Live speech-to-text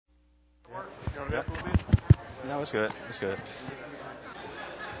Yep. No, it's good. It's good.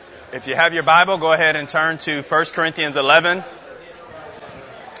 If you have your Bible, go ahead and turn to 1 Corinthians 11.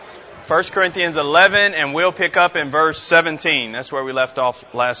 1 Corinthians 11, and we'll pick up in verse 17. That's where we left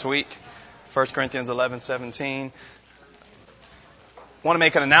off last week. 1 Corinthians 11:17. I want to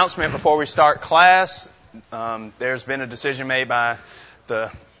make an announcement before we start class. There's been a decision made by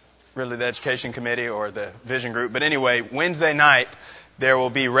the Education Committee or the Vision Group. But anyway, Wednesday night, there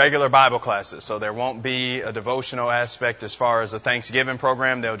will be regular Bible classes. So there won't be a devotional aspect as far as a Thanksgiving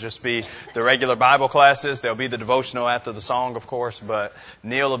program. There'll just be the regular Bible classes. There'll be the devotional after the song, of course. But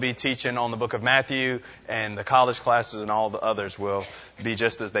Neil will be teaching on the book of Matthew, and the college classes and all the others will be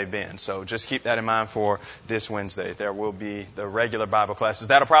just as they've been. So just keep that in mind for this Wednesday. There will be the regular Bible classes.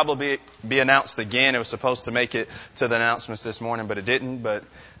 That'll probably be announced again. It was supposed to make it to the announcements this morning, but it didn't. But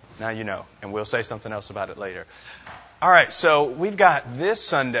now you know, and we'll say something else about it later. All right, so we've got this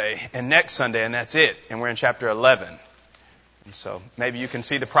Sunday and next Sunday, and that's it. And we're in chapter 11. And so maybe you can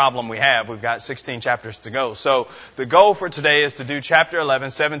see the problem we have. We've got 16 chapters to go. So the goal for today is to do chapter 11,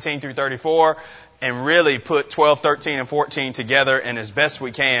 17 through 34, and really put 12, 13, and 14 together, and as best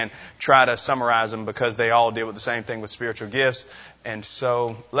we can, try to summarize them because they all deal with the same thing with spiritual gifts. And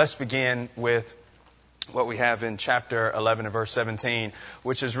so let's begin with what we have in chapter 11 and verse 17,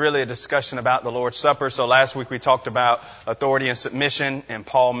 which is really a discussion about the Lord's Supper. So last week we talked about authority and submission, and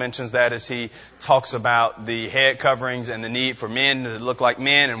Paul mentions that as he talks about the head coverings and the need for men to look like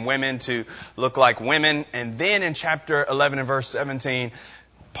men and women to look like women. And then in chapter 11 and verse 17,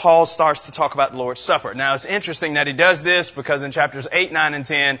 Paul starts to talk about the Lord's Supper. Now, it's interesting that he does this because in chapters 8, 9, and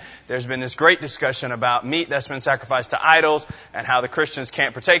 10, there's been this great discussion about meat that's been sacrificed to idols and how the Christians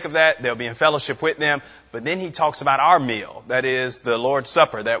can't partake of that. They'll be in fellowship with them. But then he talks about our meal, that is the Lord's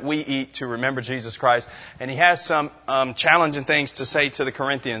Supper, that we eat to remember Jesus Christ. And he has some challenging things to say to the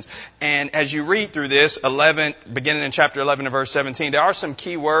Corinthians. And as you read through this, beginning in chapter 11 and verse 17, there are some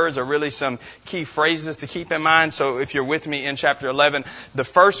key words or really some key phrases to keep in mind. So if you're with me in chapter 11, the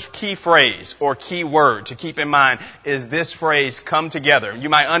first key phrase or key word to keep in mind is this phrase, come together. You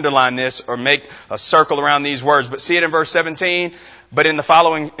might underline this or make a circle around these words, but see it in verse 17. But in the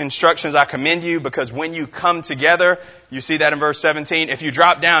following instructions, I commend you because when you come together, you see that in verse 17. If you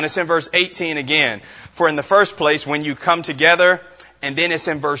drop down, it's in verse 18 again. For in the first place, when you come together, and then it's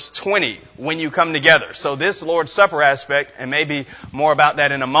in verse 20, when you come together. So this Lord's Supper aspect, and maybe more about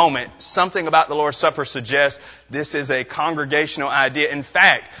that in a moment, something about the Lord's Supper suggests this is a congregational idea. In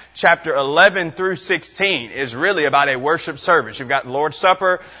fact, chapter 11 through 16 is really about a worship service. You've got the Lord's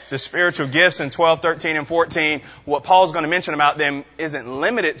Supper, the spiritual gifts in 12, 13, and 14. What Paul's going to mention about them isn't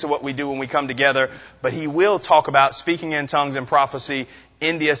limited to what we do when we come together, but he will talk about speaking in tongues and prophecy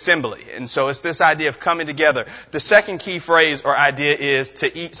in the assembly. And so it's this idea of coming together. The second key phrase or idea is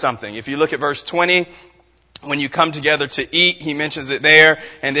to eat something. If you look at verse 20, when you come together to eat, he mentions it there.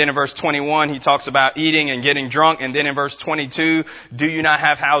 And then in verse 21, he talks about eating and getting drunk. And then in verse 22, do you not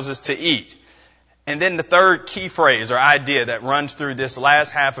have houses to eat? And then the third key phrase or idea that runs through this last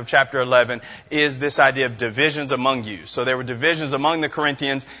half of chapter 11 is this idea of divisions among you. So there were divisions among the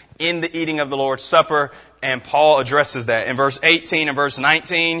Corinthians in the eating of the Lord's Supper, and Paul addresses that. In verse 18 and verse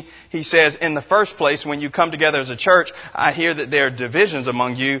 19, he says, in the first place, when you come together as a church, I hear that there are divisions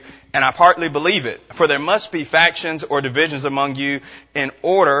among you, and I partly believe it. For there must be factions or divisions among you in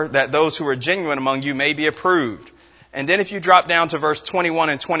order that those who are genuine among you may be approved. And then if you drop down to verse 21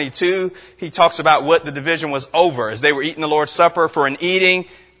 and 22, he talks about what the division was over. As they were eating the Lord's Supper for an eating,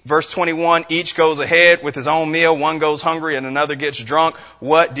 verse 21, each goes ahead with his own meal. One goes hungry and another gets drunk.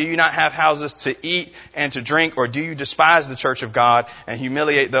 What? Do you not have houses to eat and to drink? Or do you despise the church of God and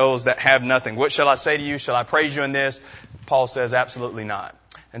humiliate those that have nothing? What shall I say to you? Shall I praise you in this? Paul says absolutely not.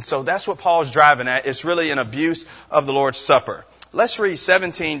 And so that's what Paul's driving at. It's really an abuse of the Lord's Supper. Let's read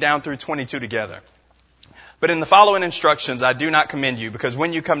 17 down through 22 together. But in the following instructions, I do not commend you, because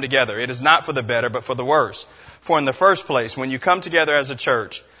when you come together, it is not for the better, but for the worse. For in the first place, when you come together as a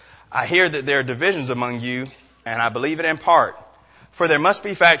church, I hear that there are divisions among you, and I believe it in part. For there must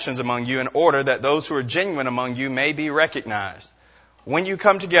be factions among you in order that those who are genuine among you may be recognized. When you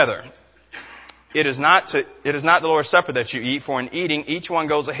come together, it is not the Lord's Supper that you eat, for in eating, each one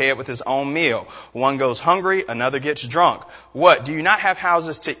goes ahead with his own meal. One goes hungry, another gets drunk. What? Do you not have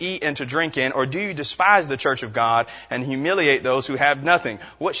houses to eat and to drink in, or do you despise the church of God and humiliate those who have nothing?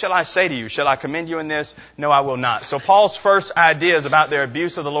 What shall I say to you? Shall I commend you in this? No, I will not. So Paul's first idea is about their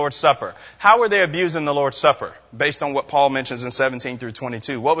abuse of the Lord's Supper. How were they abusing the Lord's Supper? Based on what Paul mentions in 17 through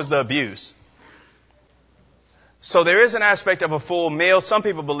 22. What was the abuse? So there is an aspect of a full meal. Some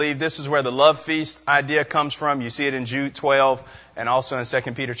people believe this is where the love feast idea comes from. You see it in Jude 12 and also in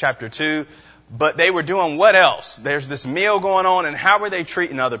 2 Peter chapter 2. But they were doing what else? There's this meal going on, and how were they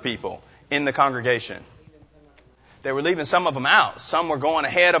treating other people in the congregation? They were leaving some of them out. Some were going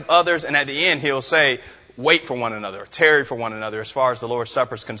ahead of others, and at the end he'll say, wait for one another, tarry for one another as far as the Lord's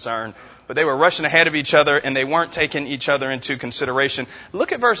Supper is concerned. But they were rushing ahead of each other, and they weren't taking each other into consideration.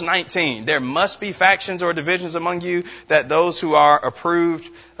 Look at verse 19. There must be factions or divisions among you, that those who are approved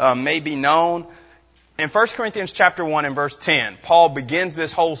may be known. In 1 Corinthians chapter 1 and verse 10, Paul begins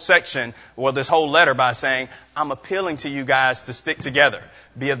this whole section, or this whole letter, by saying, I'm appealing to you guys to stick together,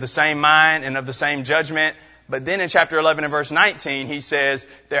 be of the same mind and of the same judgment. But then in chapter 11 and verse 19, he says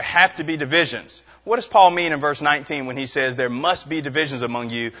there have to be divisions. What does Paul mean in verse 19 when he says there must be divisions among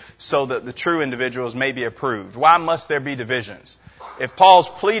you so that the true individuals may be approved? Why must there be divisions? If Paul's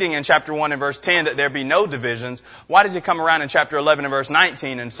pleading in chapter 1 and verse 10 that there be no divisions, why does he come around in chapter 11 and verse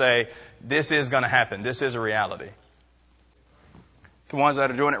 19 and say this is going to happen, this is a reality? The ones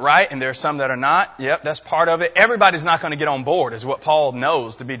that are doing it right, and there are some that are not. Yep, that's part of it. Everybody's not going to get on board is what Paul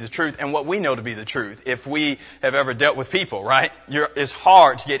knows to be the truth and what we know to be the truth if we have ever dealt with people, right? It's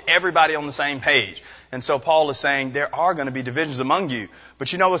hard to get everybody on the same page. And so Paul is saying there are going to be divisions among you.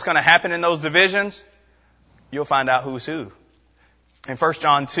 But you know what's going to happen in those divisions? You'll find out who's who. In 1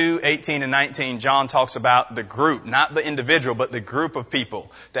 John 2, 18 and 19, John talks about the group, not the individual, but the group of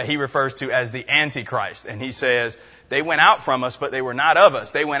people that he refers to as the Antichrist. And he says, they went out from us, but they were not of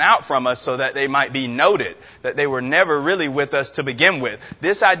us. They went out from us so that they might be noted, that they were never really with us to begin with.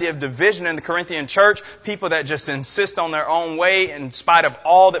 This idea of division in the Corinthian church, people that just insist on their own way in spite of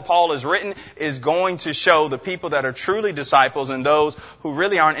all that Paul has written, is going to show the people that are truly disciples and those who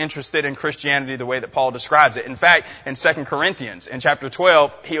really aren't interested in Christianity the way that Paul describes it. In fact, in 2 Corinthians, in chapter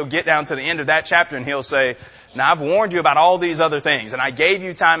 12, he'll get down to the end of that chapter and he'll say, now I've warned you about all these other things, and I gave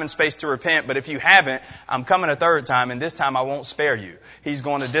you time and space to repent, but if you haven't, I'm coming a third time, and this time I won't spare you. He's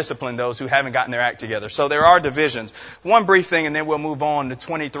going to discipline those who haven't gotten their act together. So there are divisions. One brief thing, and then we'll move on to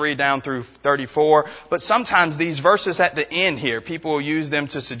 23 down through 34. But sometimes these verses at the end here, people will use them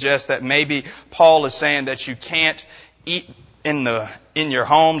to suggest that maybe Paul is saying that you can't eat in your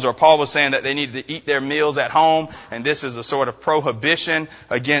homes, or Paul was saying that they needed to eat their meals at home, and this is a sort of prohibition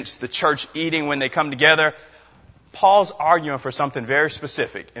against the church eating when they come together. Paul's arguing for something very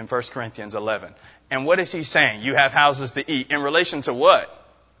specific in 1 Corinthians 11. And what is he saying? You have houses to eat. In relation to what?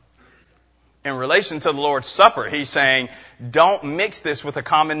 In relation to the Lord's Supper, he's saying, don't mix this with a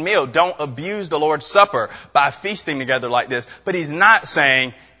common meal. Don't abuse the Lord's Supper by feasting together like this. But he's not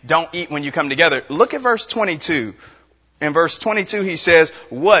saying, don't eat when you come together. Look at verse 22. In verse 22, he says,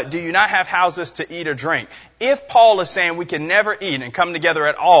 what? Do you not have houses to eat or drink? If Paul is saying we can never eat and come together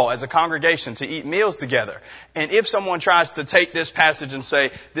at all as a congregation to eat meals together, and if someone tries to take this passage and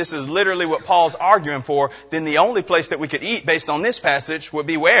say this is literally what Paul's arguing for, then the only place that we could eat based on this passage would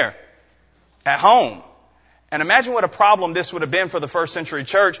be where? At home. And imagine what a problem this would have been for the first century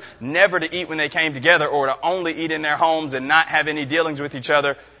church, never to eat when they came together or to only eat in their homes and not have any dealings with each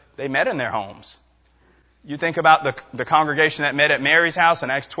other. They met in their homes. You think about the congregation that met at Mary's house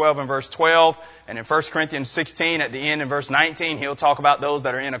in Acts 12 and verse 12, and in 1 Corinthians 16 at the end in verse 19, he'll talk about those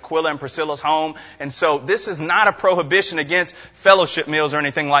that are in Aquila and Priscilla's home. And so this is not a prohibition against fellowship meals or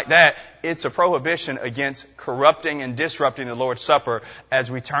anything like that. It's a prohibition against corrupting and disrupting the Lord's Supper as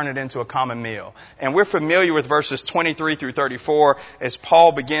we turn it into a common meal. And we're familiar with verses 23 through 34 as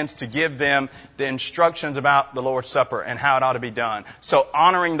Paul begins to give them the instructions about the Lord's Supper and how it ought to be done. So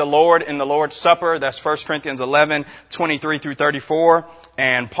honoring the Lord in the Lord's Supper, that's 1 Corinthians 11, 23 through 34.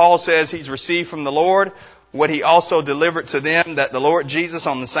 And Paul says he's received from the Lord what he also delivered to them, that the Lord Jesus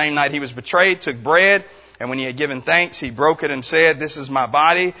on the same night he was betrayed took bread. And when he had given thanks, he broke it and said, this is my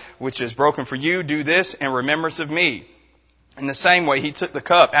body, which is broken for you. Do this in remembrance of me. In the same way, he took the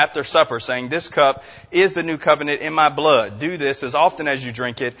cup after supper, saying, this cup is the new covenant in my blood. Do this as often as you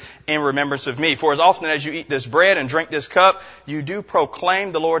drink it in remembrance of me. For as often as you eat this bread and drink this cup, you do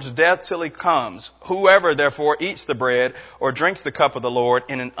proclaim the Lord's death till he comes. Whoever, therefore, eats the bread or drinks the cup of the Lord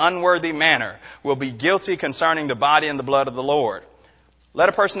in an unworthy manner will be guilty concerning the body and the blood of the Lord. Let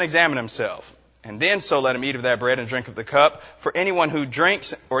a person examine himself. And then so let him eat of that bread and drink of the cup. For anyone who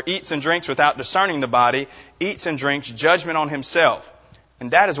drinks or eats and drinks without discerning the body, eats and drinks judgment on himself. And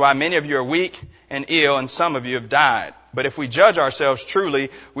that is why many of you are weak and ill, and some of you have died. But if we judge ourselves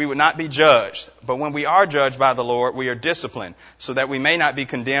truly, we would not be judged. But when we are judged by the Lord, we are disciplined, so that we may not be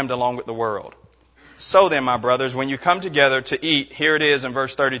condemned along with the world. So then, my brothers, when you come together to eat, here it is in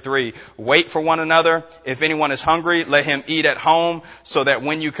verse 33, wait for one another. If anyone is hungry, let him eat at home, so that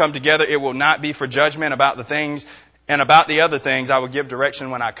when you come together, it will not be for judgment about the things, and about the other things I will give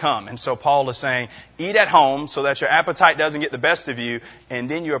direction when I come. And so Paul is saying, eat at home so that your appetite doesn't get the best of you, and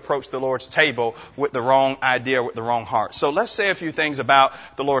then you approach the Lord's table with the wrong idea, with the wrong heart. So let's say a few things about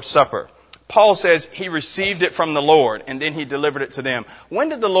the Lord's Supper. Paul says he received it from the Lord, and then he delivered it to them. When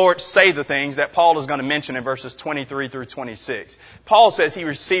did the Lord say the things that Paul is going to mention in verses 23 through 26? Paul says he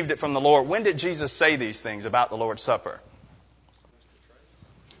received it from the Lord. When did Jesus say these things about the Lord's Supper?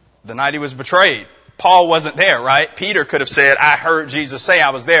 The night he was betrayed. Paul wasn't there, right? Peter could have said, I heard Jesus say I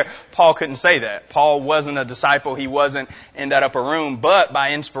was there. Paul couldn't say that. Paul wasn't a disciple. He wasn't in that upper room. But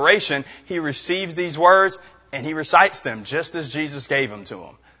by inspiration, he receives these words and he recites them just as Jesus gave them to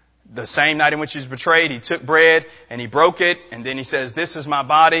him. The same night in which he was betrayed, he took bread and he broke it. And then he says, this is my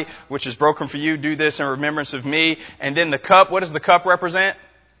body, which is broken for you. Do this in remembrance of me. And then the cup, what does the cup represent?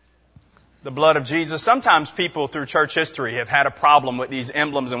 The blood of Jesus. Sometimes people through church history have had a problem with these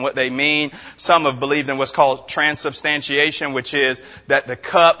emblems and what they mean. Some have believed in what's called transubstantiation, which is that the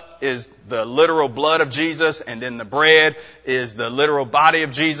cup is the literal blood of Jesus and then the bread is the literal body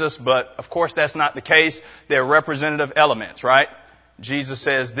of Jesus. But of course that's not the case. They're representative elements, right? Jesus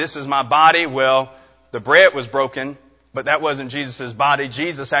says, this is my body. Well, the bread was broken, but that wasn't Jesus' body.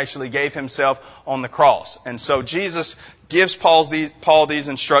 Jesus actually gave himself on the cross. And so Jesus gives Paul these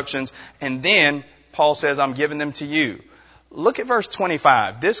instructions, and then Paul says, I'm giving them to you. Look at verse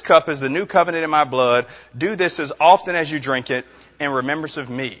 25. This cup is the new covenant in my blood. Do this as often as you drink it in remembrance of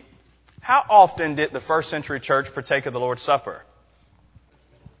me. How often did the first century church partake of the Lord's Supper?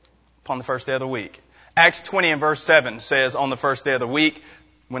 Upon the first day of the week. Acts 20 and verse 7 says on the first day of the week,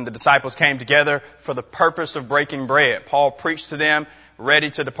 when the disciples came together for the purpose of breaking bread. Paul preached to them, ready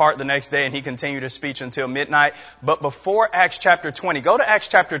to depart the next day, and he continued his speech until midnight. But before Acts chapter 20, go to Acts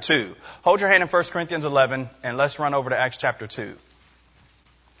chapter 2. Hold your hand in 1 Corinthians 11, and let's run over to Acts chapter 2.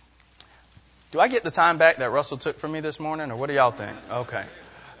 Do I get the time back that Russell took from me this morning, or what do y'all think? Okay.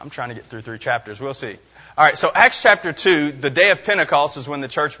 I'm trying to get through 3 chapters. We'll see. All right, so Acts chapter 2, the day of Pentecost is when the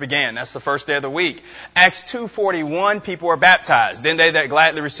church began. That's the first day of the week. Acts 2:41, people were baptized. Then they that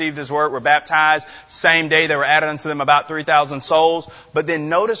gladly received his word were baptized. Same day there were added unto them about 3,000 souls. But then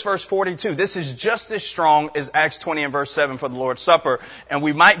notice verse 42. This is just as strong as Acts 20 and verse 7 for the Lord's Supper. And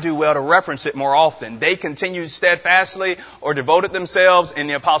we might do well to reference it more often. They continued steadfastly or devoted themselves in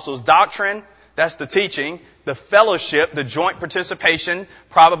the apostles' doctrine. That's the teaching. The fellowship, the joint participation,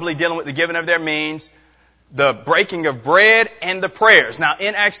 probably dealing with the giving of their means. The breaking of bread and the prayers. Now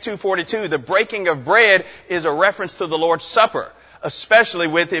in Acts 2:42, the breaking of bread is a reference to the Lord's Supper, especially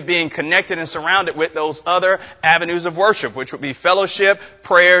with it being connected and surrounded with those other avenues of worship, which would be fellowship,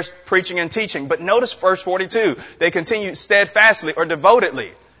 prayers, preaching, and teaching. But notice verse 42, they continued steadfastly or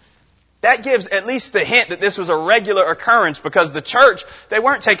devotedly. That gives at least the hint that this was a regular occurrence because the church, they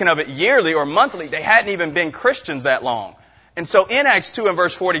weren't taking of it yearly or monthly. They hadn't even been Christians that long. And so in Acts 2 and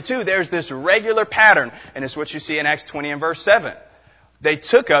verse 42, there's this regular pattern, and it's what you see in Acts 20 and verse 7. They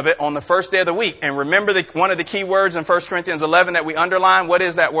took of it on the first day of the week. And remember one of the key words in 1 Corinthians 11 that we underline? What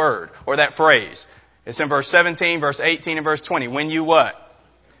is that word or that phrase? It's in verse 17, verse 18, and verse 20. When you what?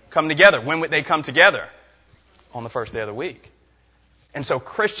 Come together. When would they come together? On the first day of the week. And so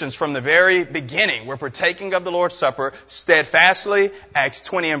Christians from the very beginning were partaking of the Lord's Supper steadfastly. Acts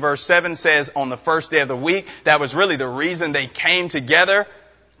 20 and verse 7 says on the first day of the week, that was really the reason they came together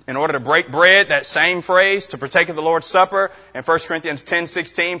in order to break bread. That same phrase, to partake of the Lord's Supper. In 1 Corinthians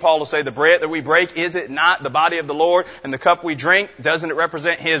 10:16, Paul will say, the bread that we break, is it not the body of the Lord? And the cup we drink, doesn't it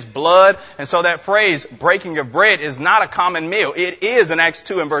represent his blood? And so that phrase, breaking of bread, is not a common meal. It is in Acts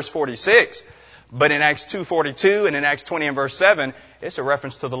 2 and verse 46. But in Acts 2:42 and in Acts 20 and verse 7, it's a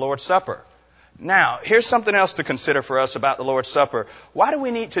reference to the Lord's Supper. Now, here's something else to consider for us about the Lord's Supper. Why do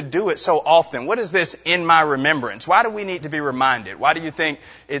we need to do it so often? What is this in my remembrance? Why do we need to be reminded? Why do you think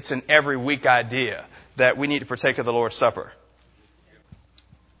it's an every week idea that we need to partake of the Lord's Supper?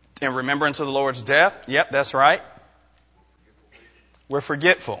 In remembrance of the Lord's death? Yep, that's right. We're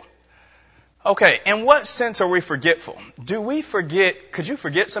forgetful. Okay, in what sense are we forgetful? Do we forget, could you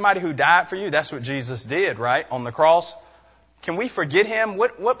forget somebody who died for you? That's what Jesus did, right? On the cross. Can we forget him?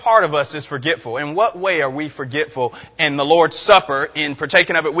 What part of us is forgetful? In what way are we forgetful? And the Lord's Supper, in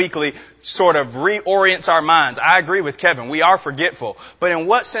partaking of it weekly, sort of reorients our minds. I agree with Kevin. We are forgetful. But in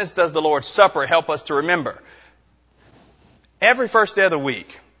what sense does the Lord's Supper help us to remember? Every first day of the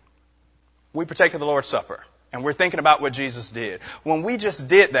week, we partake of the Lord's Supper. And we're thinking about what Jesus did. When we just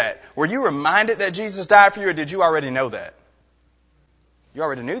did that, were you reminded that Jesus died for you, or did you already know that? You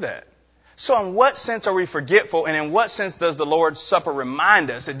already knew that. So in what sense are we forgetful, and in what sense does the Lord's Supper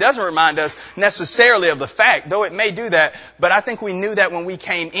remind us? It doesn't remind us necessarily of the fact, though it may do that, but I think we knew that when we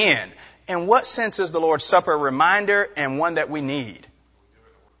came in. In what sense is the Lord's Supper a reminder and one that we need?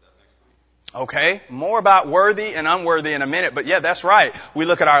 Okay, more about worthy and unworthy in a minute, but yeah, that's right. We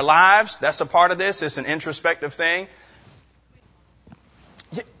look at our lives, that's a part of this, it's an introspective thing.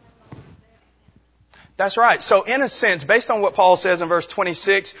 Yeah. That's right. So in a sense, based on what Paul says in verse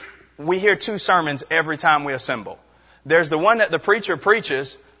 26, we hear two sermons every time we assemble. There's the one that the preacher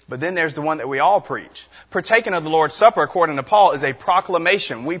preaches, but then there's the one that we all preach. Partaking of the Lord's Supper, according to Paul, is a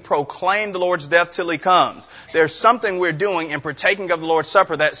proclamation. We proclaim the Lord's death till He comes. There's something we're doing in partaking of the Lord's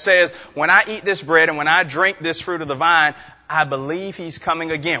Supper that says, when I eat this bread and when I drink this fruit of the vine, I believe He's coming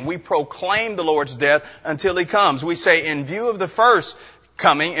again. We proclaim the Lord's death until He comes. We say, in view of the first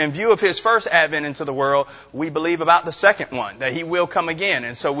coming, in view of His first advent into the world, we believe about the second one, that He will come again.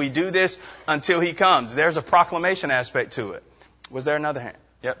 And so we do this until He comes. There's a proclamation aspect to it. Was there another hand?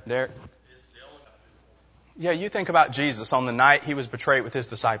 Yep, there. Yeah, you think about Jesus on the night He was betrayed with His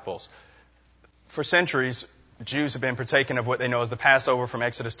disciples. For centuries, Jews have been partaking of what they know as the Passover from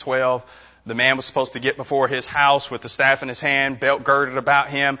Exodus 12. The man was supposed to get before his house with the staff in his hand, belt girded about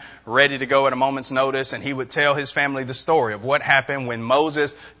him, ready to go at a moment's notice, and he would tell his family the story of what happened when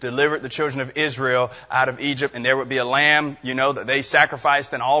Moses delivered the children of Israel out of Egypt, and there would be a lamb, that they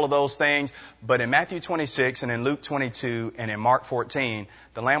sacrificed and all of those things. But in Matthew 26 and in Luke 22 and in Mark 14,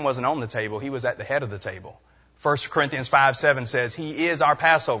 the lamb wasn't on the table, He was at the head of the table. 1 Corinthians 5:7 says, He is our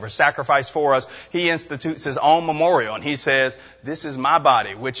Passover, sacrificed for us. He institutes His own memorial, and He says, this is my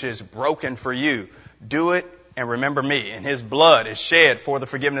body, which is broken for you. Do it and remember me. And His blood is shed for the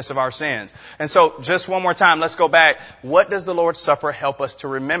forgiveness of our sins. And so, just one more time, let's go back. What does the Lord's Supper help us to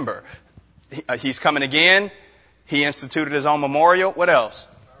remember? He's coming again. He instituted His own memorial. What else?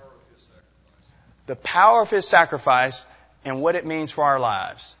 The power of His sacrifice and what it means for our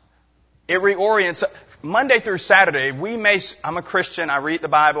lives. It reorients. Monday through Saturday, I'm a Christian, I read the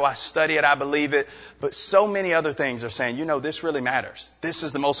Bible, I study it, I believe it, but so many other things are saying, this really matters. This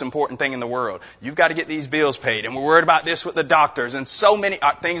is the most important thing in the world. You've got to get these bills paid, and we're worried about this with the doctors, and so many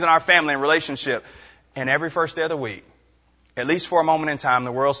things in our family and relationship. And every first day of the week, at least for a moment in time,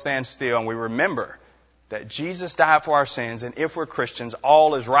 the world stands still, and we remember that Jesus died for our sins, and if we're Christians,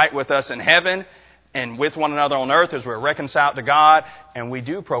 all is right with us in heaven, and with one another on earth as we're reconciled to God, and we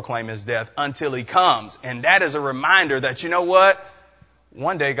do proclaim His death until He comes. And that is a reminder that,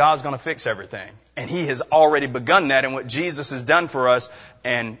 one day God's going to fix everything. And He has already begun that in what Jesus has done for us,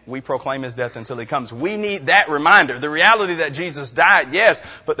 and we proclaim His death until He comes. We need that reminder. The reality that Jesus died, yes,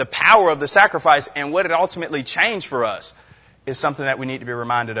 but the power of the sacrifice and what it ultimately changed for us is something that we need to be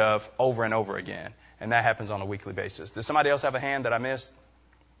reminded of over and over again. And that happens on a weekly basis. Does somebody else have a hand that I missed?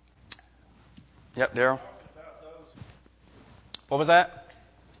 Yep, Daryl. What was that?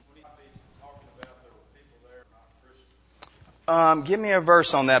 Give me a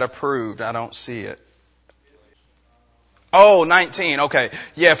verse on that approved. I don't see it. Oh, 19. Okay.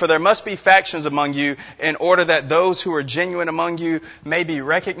 Yeah, for there must be factions among you in order that those who are genuine among you may be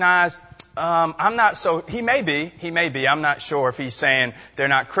recognized. He may be. I'm not sure if he's saying they're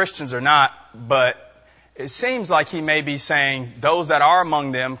not Christians or not, but it seems like he may be saying those that are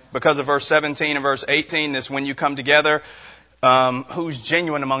among them, because of verse 17 and verse 18, this when you come together, who's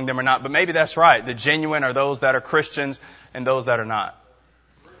genuine among them or not. But maybe that's right. The genuine are those that are Christians and those that are not.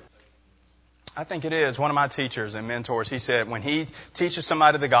 I think it is. One of my teachers and mentors, he said when he teaches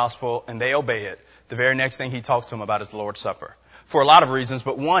somebody the gospel and they obey it, the very next thing he talks to them about is the Lord's Supper. For a lot of reasons,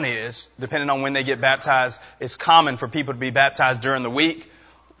 but one is, depending on when they get baptized, it's common for people to be baptized during the week.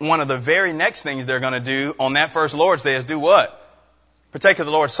 One of the very next things they're going to do on that first Lord's Day is do what? Partake of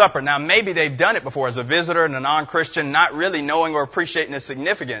the Lord's Supper. Now, maybe they've done it before as a visitor and a non-Christian, not really knowing or appreciating its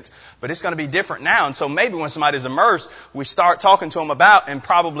significance. But it's going to be different now. And so maybe when somebody's immersed, we start talking to them about, and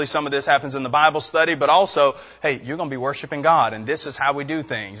probably some of this happens in the Bible study, but also, hey, you're going to be worshiping God, and this is how we do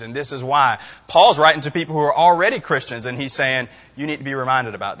things, and this is why. Paul's writing to people who are already Christians, and he's saying, you need to be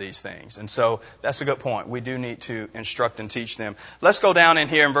reminded about these things. And so that's a good point. We do need to instruct and teach them. Let's go down in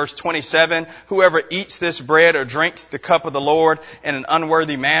here in verse 27. Whoever eats this bread or drinks the cup of the Lord in an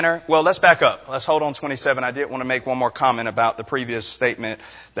unworthy manner. Well, let's back up. Let's hold on 27. I did want to make one more comment about the previous statement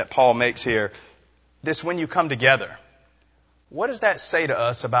that Paul makes here. This when you come together. What does that say to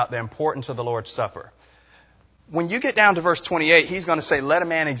us about the importance of the Lord's Supper? When you get down to verse 28, he's going to say, let a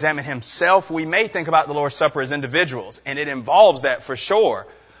man examine himself. We may think about the Lord's Supper as individuals, and it involves that for sure,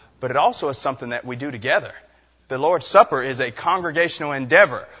 but it also is something that we do together. The Lord's Supper is a congregational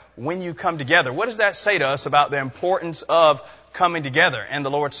endeavor. When you come together, what does that say to us about the importance of coming together and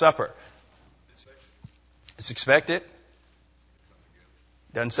the Lord's Supper? It's expected.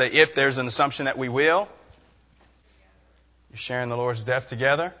 Doesn't say if, there's an assumption that we will. You're sharing the Lord's death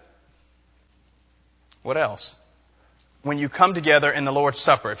together. What else? When you come together in the Lord's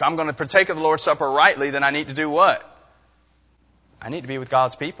Supper, if I'm going to partake of the Lord's Supper rightly, then I need to do what? I need to be with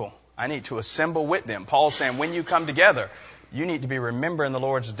God's people. I need to assemble with them. Paul's saying when you come together, you need to be remembering the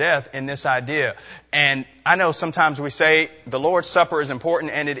Lord's death in this idea. And I know sometimes we say the Lord's Supper is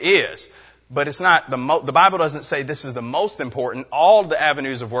important, and it is. But it's not the Bible doesn't say this is the most important. All the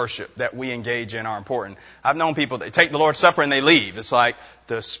avenues of worship that we engage in are important. I've known people that take the Lord's Supper and they leave. It's like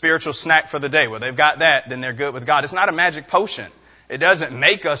the spiritual snack for the day. Well, they've got that, then they're good with God. It's not a magic potion. It doesn't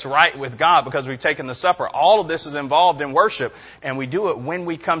make us right with God because we've taken the supper. All of this is involved in worship, and we do it when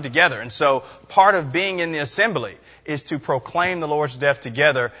we come together. And so part of being in the assembly is to proclaim the Lord's death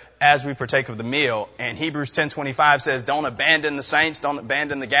together as we partake of the meal. And Hebrews 10:25 says, don't abandon the saints, don't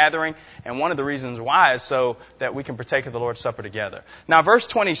abandon the gathering. And one of the reasons why is so that we can partake of the Lord's Supper together. Now, verse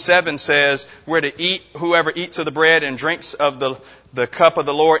 27 says we're to eat, whoever eats of the bread and drinks of the cup of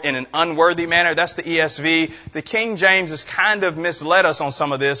the Lord in an unworthy manner. That's the ESV. The King James has kind of misled us on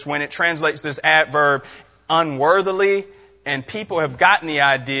some of this when it translates this adverb unworthily. And people have gotten the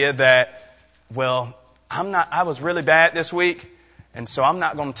idea that, well, I was really bad this week, and so I'm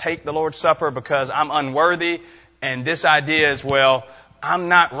not going to take the Lord's Supper because I'm unworthy. And this idea is, well, I'm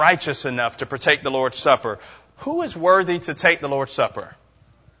not righteous enough to partake the Lord's Supper. Who is worthy to take the Lord's Supper?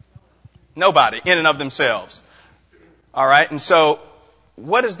 Nobody, in and of themselves. All right, and so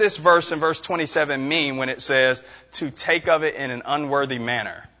what does this verse in verse 27 mean when it says to take of it in an unworthy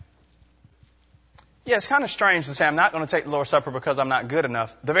manner? Yeah, it's kind of strange to say I'm not going to take the Lord's Supper because I'm not good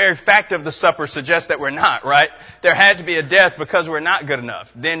enough. The very fact of the supper suggests that we're not, right? There had to be a death because we're not good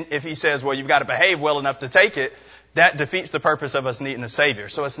enough. Then if he says, well, you've got to behave well enough to take it, that defeats the purpose of us needing a Savior.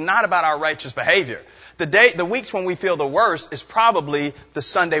 So it's not about our righteous behavior. The weeks when we feel the worst is probably the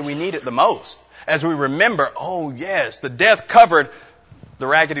Sunday we need it the most. As we remember, oh yes, the death covered the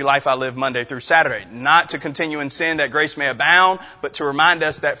raggedy life I lived Monday through Saturday. Not to continue in sin that grace may abound, but to remind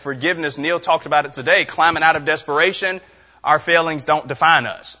us that forgiveness, Neil talked about it today, climbing out of desperation, our failings don't define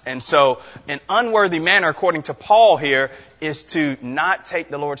us. And so an unworthy manner, according to Paul here, is to not take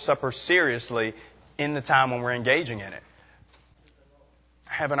the Lord's Supper seriously in the time when we're engaging in it.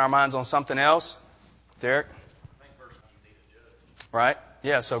 Having our minds on something else? Derek? Right?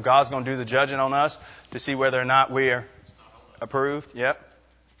 Yeah, so God's going to do the judging on us to see whether or not we're approved. Yep.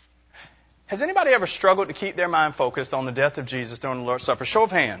 Has anybody ever struggled to keep their mind focused on the death of Jesus during the Lord's Supper? Show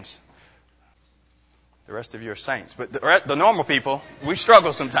of hands. The rest of you are saints. But the normal people, we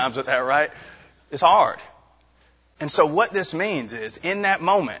struggle sometimes with that, right? It's hard. And so what this means is, in that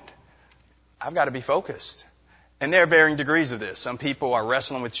moment, I've got to be focused. And there are varying degrees of this. Some people are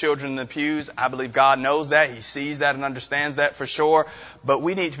wrestling with children in the pews. I believe God knows that. He sees that and understands that for sure. But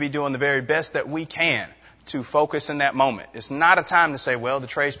we need to be doing the very best that we can to focus in that moment. It's not a time to say, well, the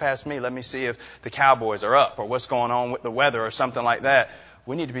tray's past me. Let me see if the Cowboys are up or what's going on with the weather or something like that.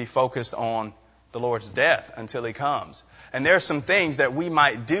 We need to be focused on the Lord's death until He comes. And there are some things that we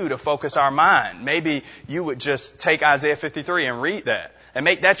might do to focus our mind. Maybe you would just take Isaiah 53 and read that and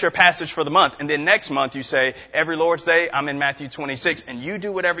make that your passage for the month. And then next month you say, every Lord's Day, I'm in Matthew 26. And you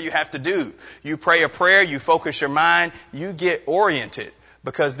do whatever you have to do. You pray a prayer, you focus your mind, you get oriented.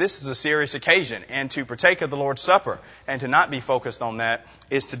 Because this is a serious occasion. And to partake of the Lord's Supper and to not be focused on that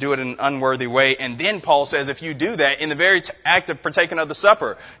is to do it in an unworthy way. And then Paul says if you do that, in the very act of partaking of the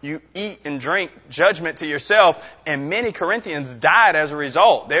supper, you eat and drink judgment to yourself. And many Corinthians died as a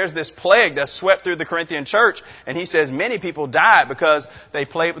result. There's this plague that swept through the Corinthian church. And he says many people died because they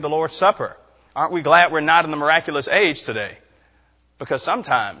played with the Lord's Supper. Aren't we glad we're not in the miraculous age today? Because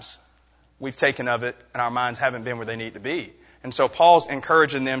sometimes we've taken of it and our minds haven't been where they need to be. And so Paul's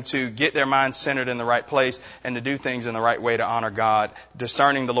encouraging them to get their minds centered in the right place and to do things in the right way to honor God,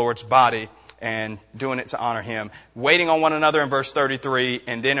 discerning the Lord's body and doing it to honor Him. Waiting on one another in verse 33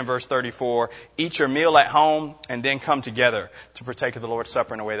 and then in verse 34, eat your meal at home and then come together to partake of the Lord's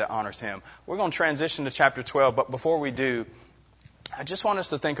Supper in a way that honors Him. We're going to transition to chapter 12, but before we do, I just want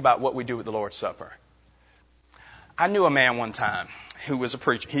us to think about what we do with the Lord's Supper. I knew a man one time who was a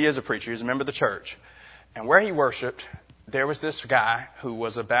preacher. He is a preacher. He's a member of the church. And where he worshiped, there was this guy who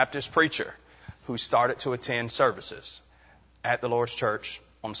was a Baptist preacher who started to attend services at the Lord's church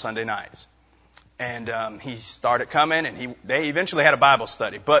on Sunday nights. And he started coming, and they eventually had a Bible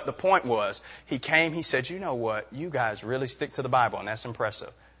study. But the point was, he came, he said, you know what, you guys really stick to the Bible, and that's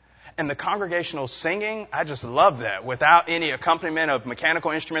impressive. And the congregational singing, I just love that. Without any accompaniment of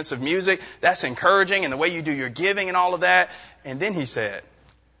mechanical instruments of music, that's encouraging, and the way you do your giving and all of that. And then he said,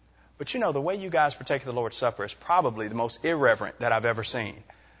 But the way you guys partake of the Lord's Supper is probably the most irreverent that I've ever seen.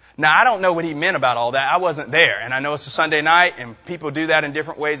 Now, I don't know what he meant about all that. I wasn't there. And I know it's a Sunday night and people do that in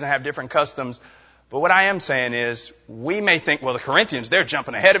different ways and have different customs. But what I am saying is we may think, well, the Corinthians, they're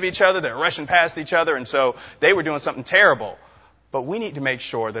jumping ahead of each other. They're rushing past each other. And so they were doing something terrible. But we need to make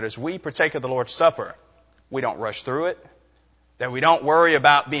sure that as we partake of the Lord's Supper, we don't rush through it. That we don't worry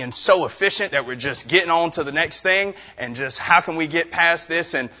about being so efficient that we're just getting on to the next thing and just how can we get past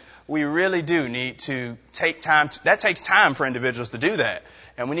this? And we really do need to take time. That takes time for individuals to do that.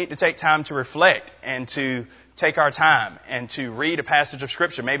 And we need to take time to reflect and to take our time and to read a passage of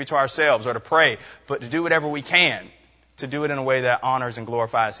Scripture, maybe to ourselves or to pray, but to do whatever we can to do it in a way that honors and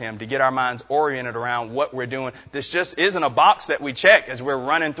glorifies Him, to get our minds oriented around what we're doing. This just isn't a box that we check as we're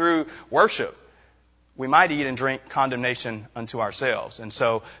running through worship. We might eat and drink condemnation unto ourselves. And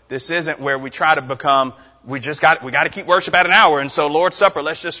so this isn't where we try to become, we got to keep worship at an hour. And so Lord's Supper,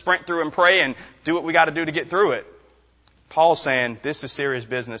 let's just sprint through and pray and do what we got to do to get through it. Paul's saying this is serious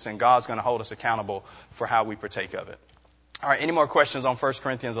business and God's going to hold us accountable for how we partake of it. All right, any more questions on 1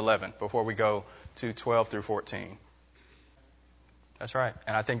 Corinthians 11 before we go to 12 through 14? That's right.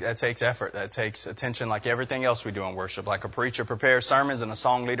 And I think that takes effort. That takes attention like everything else we do in worship. Like a preacher prepares sermons and a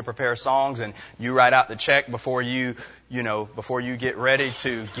song leader prepares songs and you write out the check before you get ready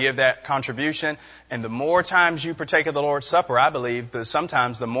to give that contribution. And the more times you partake of the Lord's Supper, I believe that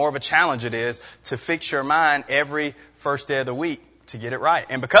sometimes the more of a challenge it is to fix your mind every first day of the week to get it right.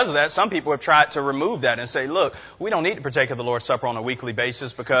 And because of that, some people have tried to remove that and say, look, we don't need to partake of the Lord's Supper on a weekly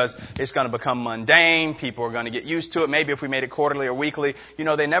basis because it's going to become mundane. People are going to get used to it. Maybe if we made it quarterly or weekly.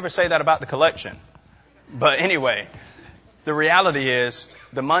 They never say that about the collection. But anyway, the reality is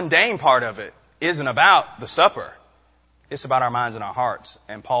the mundane part of it isn't about the supper. It's about our minds and our hearts.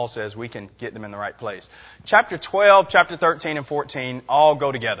 And Paul says we can get them in the right place. Chapter 12, chapter 13, and 14 all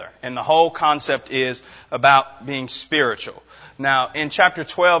go together. And the whole concept is about being spiritual. Now, in chapter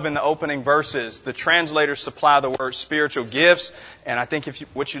 12, in the opening verses, the translators supply the word spiritual gifts. And I think if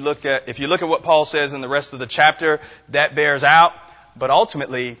you look at what Paul says in the rest of the chapter, that bears out. But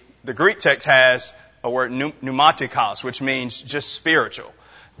ultimately, the Greek text has a word pneumatikos, which means just spiritual.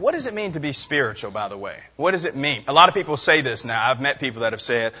 What does it mean to be spiritual, by the way? What does it mean? A lot of people say this now. I've met people that have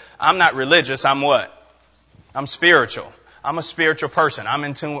said, I'm not religious, I'm what? I'm spiritual. I'm a spiritual person. I'm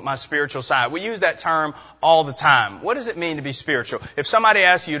in tune with my spiritual side. We use that term all the time. What does it mean to be spiritual? If somebody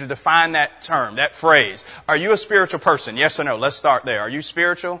asks you to define that term, that phrase, are you a spiritual person? Yes or no? Let's start there. Are you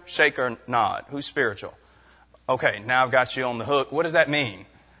spiritual? Shake or nod. Who's spiritual? Okay, now I've got you on the hook. What does that mean?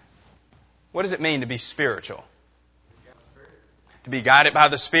 What does it mean to be spiritual? To be guided by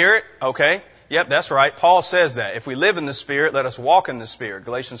the Spirit? Okay. Yep, that's right. Paul says that. If we live in the Spirit, let us walk in the Spirit.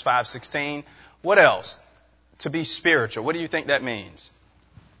 Galatians 5:16. What else? To be spiritual. What do you think that means?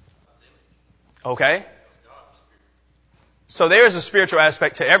 Okay. So there's a spiritual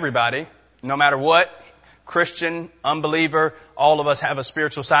aspect to everybody, no matter what. Christian, unbeliever, all of us have a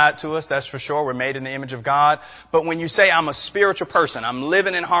spiritual side to us, that's for sure. We're made in the image of God. But when you say I'm a spiritual person, I'm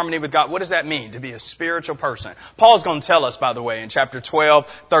living in harmony with God, what does that mean, to be a spiritual person? Paul's going to tell us, by the way, in chapter 12,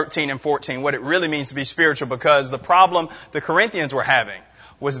 13, and 14, what it really means to be spiritual, because the problem the Corinthians were having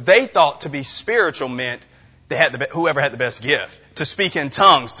was they thought to be spiritual meant they had whoever had the best gift, to speak in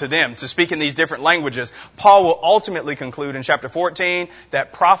tongues to them, to speak in these different languages. Paul will ultimately conclude in chapter 14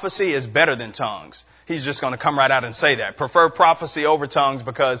 that prophecy is better than tongues. He's just going to come right out and say that. Prefer prophecy over tongues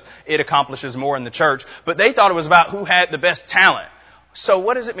because it accomplishes more in the church. But they thought it was about who had the best talent. So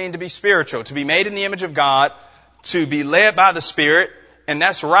what does it mean to be spiritual? To be made in the image of God, to be led by the Spirit. And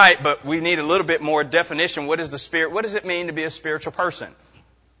that's right, but we need a little bit more definition. What is the Spirit? What does it mean to be a spiritual person?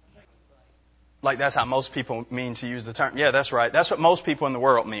 Like that's how most people mean to use the term. Yeah, that's right. That's what most people in the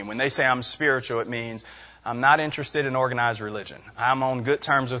world mean. When they say I'm spiritual, it means I'm not interested in organized religion. I'm on good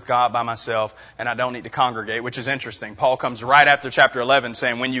terms with God by myself, and I don't need to congregate, which is interesting. Paul comes right after chapter 11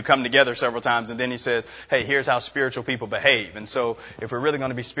 saying when you come together several times, and then he says, hey, here's how spiritual people behave. And so if we're really going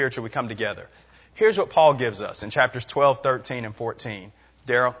to be spiritual, we come together. Here's what Paul gives us in chapters 12, 13, and 14.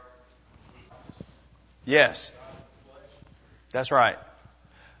 Daryl? Yes. That's right.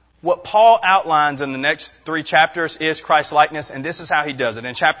 What Paul outlines in the next 3 chapters is Christ-likeness, and this is how he does it.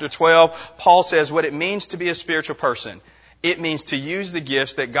 In chapter 12, Paul says what it means to be a spiritual person. It means to use the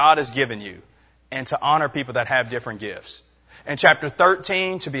gifts that God has given you and to honor people that have different gifts. In chapter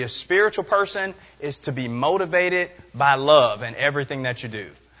 13, to be a spiritual person is to be motivated by love in everything that you do.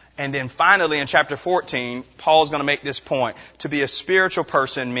 And then finally, in chapter 14, Paul's going to make this point. To be a spiritual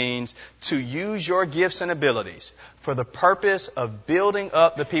person means to use your gifts and abilities for the purpose of building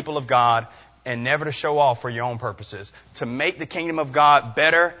up the people of God and never to show off for your own purposes, to make the kingdom of God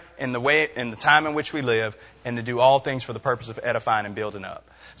better in the time in which we live, and to do all things for the purpose of edifying and building up.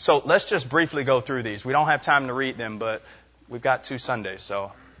 So let's just briefly go through these. We don't have time to read them, but we've got 2 Sundays,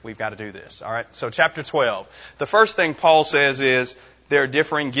 so we've got to do this. All right. So chapter 12. The first thing Paul says is there are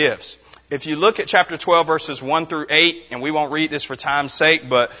differing gifts. If you look at chapter 12, verses 1 through 8, and we won't read this for time's sake,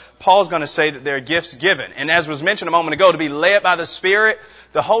 but Paul's going to say that there are gifts given. And as was mentioned a moment ago, to be led by the Spirit,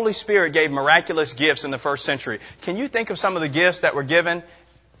 the Holy Spirit gave miraculous gifts in the first century. Can you think of some of the gifts that were given?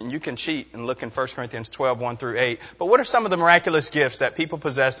 And you can cheat and look in 1 Corinthians 12, 1 through 8. But what are some of the miraculous gifts that people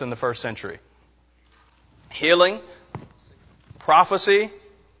possessed in the first century? Healing, prophecy,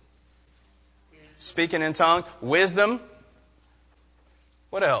 speaking in tongues, wisdom.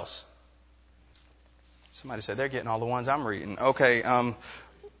 What else? Somebody said they're getting all the ones I'm reading. Okay,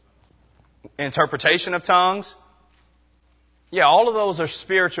 interpretation of tongues. Yeah, all of those are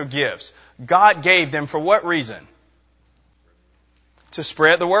spiritual gifts. God gave them for what reason? To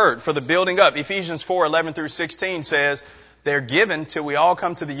spread the word, for the building up. Ephesians 4, 11 through 16 says, they're given till we all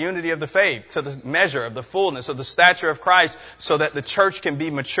come to the unity of the faith, to the measure of the fullness of the stature of Christ, so that the church can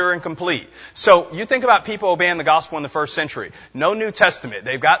be mature and complete. So you think about people obeying the gospel in the first century. No New Testament.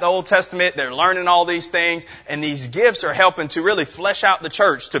 They've got the Old Testament. They're learning all these things. And these gifts are helping to really flesh out the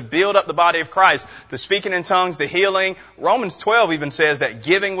church, to build up the body of Christ. The speaking in tongues, the healing. Romans 12 even says that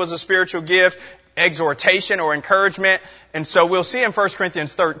giving was a spiritual gift, exhortation or encouragement. And so we'll see in 1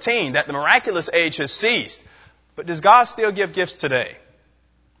 Corinthians 13 that the miraculous age has ceased. But does God still give gifts today?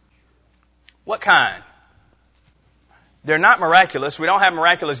 What kind? They're not miraculous. We don't have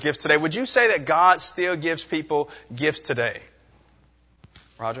miraculous gifts today. Would you say that God still gives people gifts today?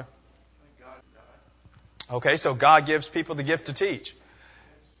 Roger? Okay, so God gives people the gift to teach.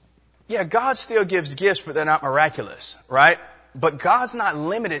 Yeah, God still gives gifts, but they're not miraculous, right? But God's not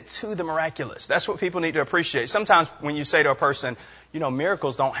limited to the miraculous. That's what people need to appreciate. Sometimes when you say to a person,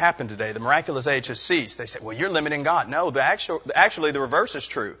 miracles don't happen today. The miraculous age has ceased. They say, well, you're limiting God. No, actually the reverse is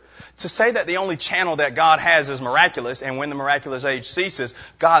true. To say that the only channel that God has is miraculous, and when the miraculous age ceases,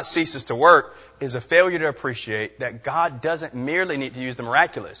 God ceases to work, is a failure to appreciate that God doesn't merely need to use the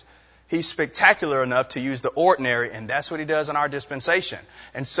miraculous. He's spectacular enough to use the ordinary, and that's what He does in our dispensation.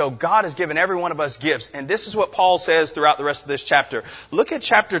 And so God has given every one of us gifts, and this is what Paul says throughout the rest of this chapter. Look at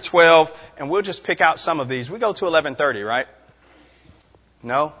chapter 12, and we'll just pick out some of these. We go to 11:30, right?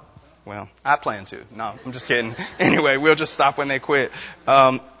 No? Well, I plan to. No, I'm just kidding. Anyway, we'll just stop when they quit.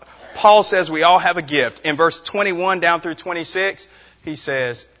 Paul says we all have a gift. In verse 21 down through 26, he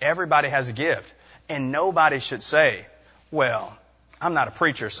says everybody has a gift, and nobody should say, well, I'm not a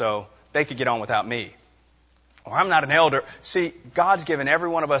preacher, so they could get on without me. Or I'm not an elder. See, God's given every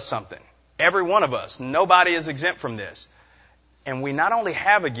one of us something. Every one of us. Nobody is exempt from this. And we not only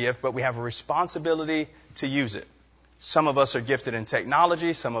have a gift, but we have a responsibility to use it. Some of us are gifted in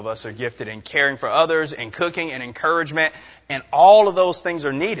technology. Some of us are gifted in caring for others, in cooking and encouragement. And all of those things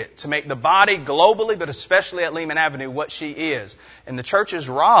are needed to make the body globally, but especially at Lehman Avenue, what she is. And the church is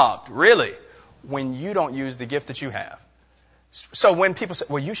robbed, really, when you don't use the gift that you have. So when people say,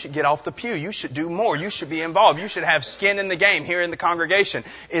 well, you should get off the pew, you should do more, you should be involved, you should have skin in the game here in the congregation,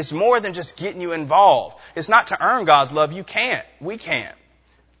 it's more than just getting you involved. It's not to earn God's love. You can't. We can't.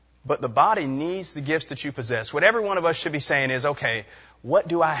 But the body needs the gifts that you possess. What every one of us should be saying is, okay, what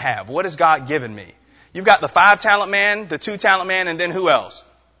do I have? What has God given me? You've got the 5-talent man, the 2-talent man, and then who else?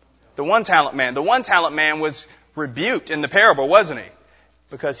 The 1-talent man. The 1-talent man was rebuked in the parable, wasn't he?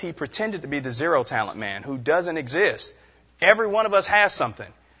 Because he pretended to be the 0-talent man who doesn't exist. Every one of us has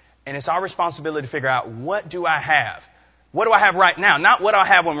something. And it's our responsibility to figure out, what do I have? What do I have right now? Not what I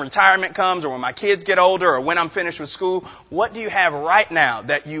have when retirement comes or when my kids get older or when I'm finished with school. What do you have right now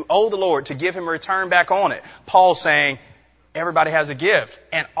that you owe the Lord to give Him a return back on it? Paul's saying everybody has a gift,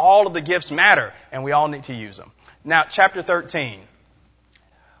 and all of the gifts matter, and we all need to use them. Now, chapter 13.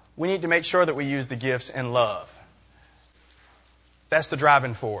 We need to make sure that we use the gifts in love. That's the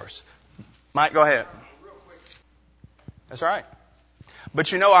driving force. Mike, go ahead. That's right.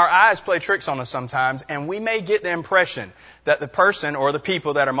 But our eyes play tricks on us sometimes, and we may get the impression that the person or the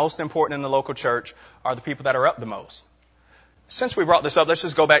people that are most important in the local church are the people that are up the most. Since we brought this up, let's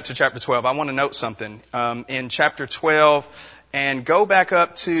just go back to chapter 12. I want to note something in chapter 12, and go back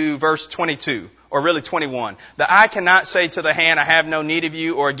up to verse 22, or really 21. The eye cannot say to the hand, I have no need of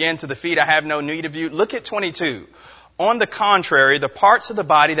you, or again to the feet, I have no need of you. Look at 22. On the contrary, the parts of the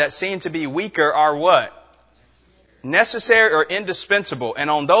body that seem to be weaker are what? necessary or indispensable. And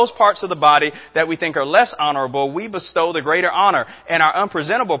on those parts of the body that we think are less honorable, we bestow the greater honor. And our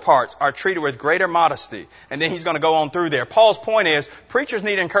unpresentable parts are treated with greater modesty. And then he's going to go on through there. Paul's point is, preachers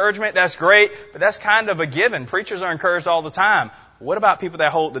need encouragement. That's great, but that's kind of a given. Preachers are encouraged all the time. What about people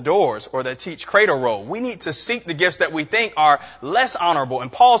that hold the doors or that teach cradle roll? We need to seek the gifts that we think are less honorable.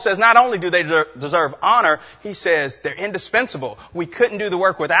 And Paul says not only do they deserve honor, he says they're indispensable. We couldn't do the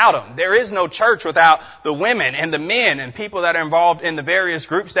work without them. There is no church without the women and the men and people that are involved in the various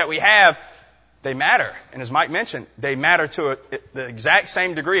groups that we have. They matter. And as Mike mentioned, they matter to the exact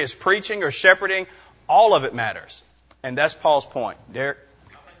same degree as preaching or shepherding. All of it matters. And that's Paul's point. Derek?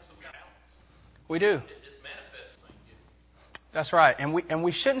 We do. That's right. And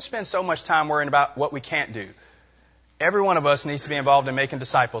we shouldn't spend so much time worrying about what we can't do. Every one of us needs to be involved in making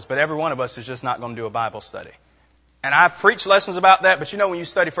disciples, but every one of us is just not going to do a Bible study. And I've preached lessons about that, but when you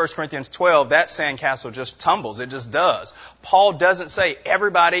study 1 Corinthians 12, that sandcastle just tumbles. It just does. Paul doesn't say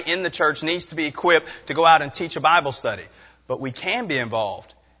everybody in the church needs to be equipped to go out and teach a Bible study. But we can be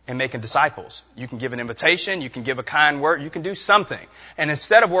involved in making disciples. You can give an invitation. You can give a kind word. You can do something. And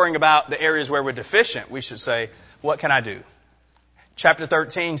instead of worrying about the areas where we're deficient, we should say, what can I do? Chapter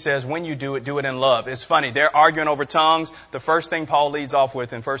 13 says, when you do it in love. It's funny, they're arguing over tongues. The first thing Paul leads off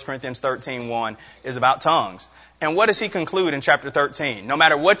with in 1 Corinthians 13:1 is about tongues. And what does he conclude in chapter 13? No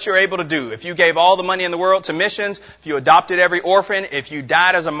matter what you're able to do, if you gave all the money in the world to missions, if you adopted every orphan, if you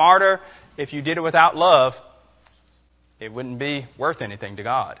died as a martyr, if you did it without love, it wouldn't be worth anything to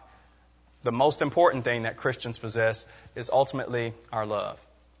God. The most important thing that Christians possess is ultimately our love.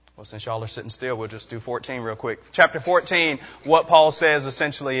 Well, since y'all are sitting still, we'll just do 14 real quick. Chapter 14, what Paul says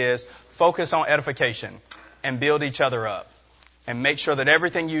essentially is focus on edification and build each other up. And make sure that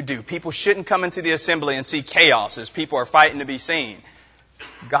everything you do, people shouldn't come into the assembly and see chaos as people are fighting to be seen.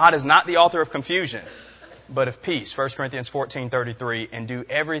 God is not the author of confusion, but of peace. 1 Corinthians 14:33, and do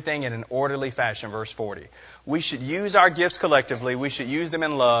everything in an orderly fashion, verse 40. We should use our gifts collectively. We should use them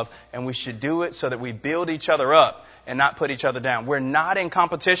in love, and we should do it so that we build each other up and not put each other down. We're not in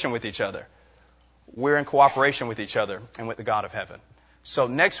competition with each other. We're in cooperation with each other and with the God of heaven. So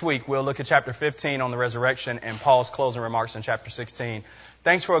next week, we'll look at chapter 15 on the resurrection and Paul's closing remarks in chapter 16.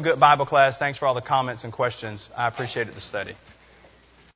 Thanks for a good Bible class. Thanks for all the comments and questions. I appreciated the study.